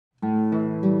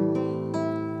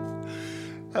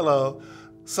Hello.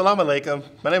 Salam alaikum.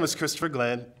 My name is Christopher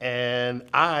Glenn, and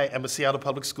I am a Seattle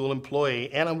Public School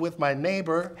employee, and I'm with my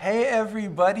neighbor. Hey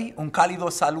everybody, un cálido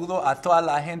saludo a toda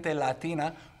la gente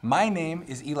latina. My name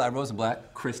is Eli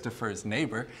Rosenblatt, Christopher's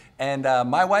neighbor, and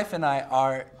my wife and I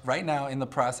are right now in the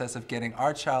process of getting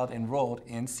our child enrolled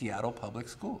in Seattle Public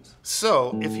Schools.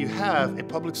 So, if you have a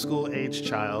public school age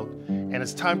child and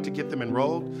it's time to get them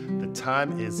enrolled, the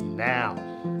time is now.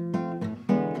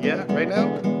 Yeah, right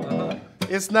now?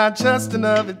 It's not just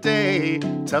another day,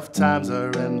 tough times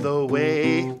are in the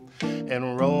way.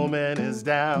 Enrollment is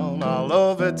down all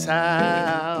over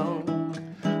town.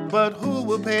 But who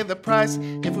will pay the price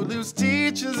if we lose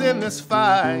teachers in this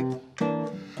fight?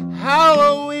 How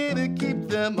are we to keep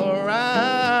them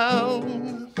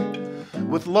around?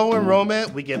 With low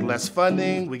enrollment, we get less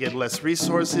funding, we get less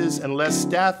resources, and less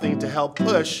staffing to help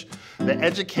push the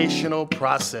educational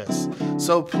process.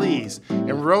 So please,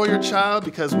 enroll your child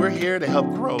because we're here to help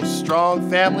grow strong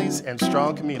families and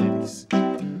strong communities.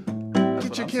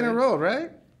 Get your kid enrolled,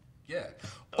 right? Yeah.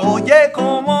 Oye,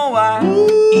 ¿cómo va?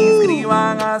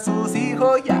 Inscriban a sus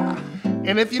hijos ya.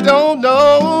 And if you don't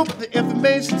know, the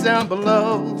information's down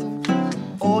below.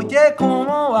 Oye,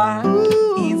 ¿cómo va?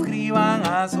 Inscriban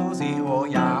a sus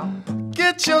hijos ya.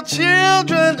 Get your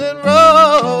children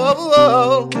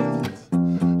enrolled.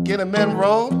 Get them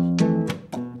enrolled.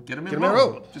 Get them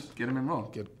enrolled. Just get them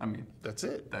enrolled. I mean, That's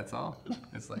it. that's all.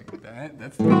 It's like that.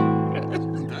 That's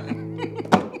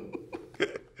done.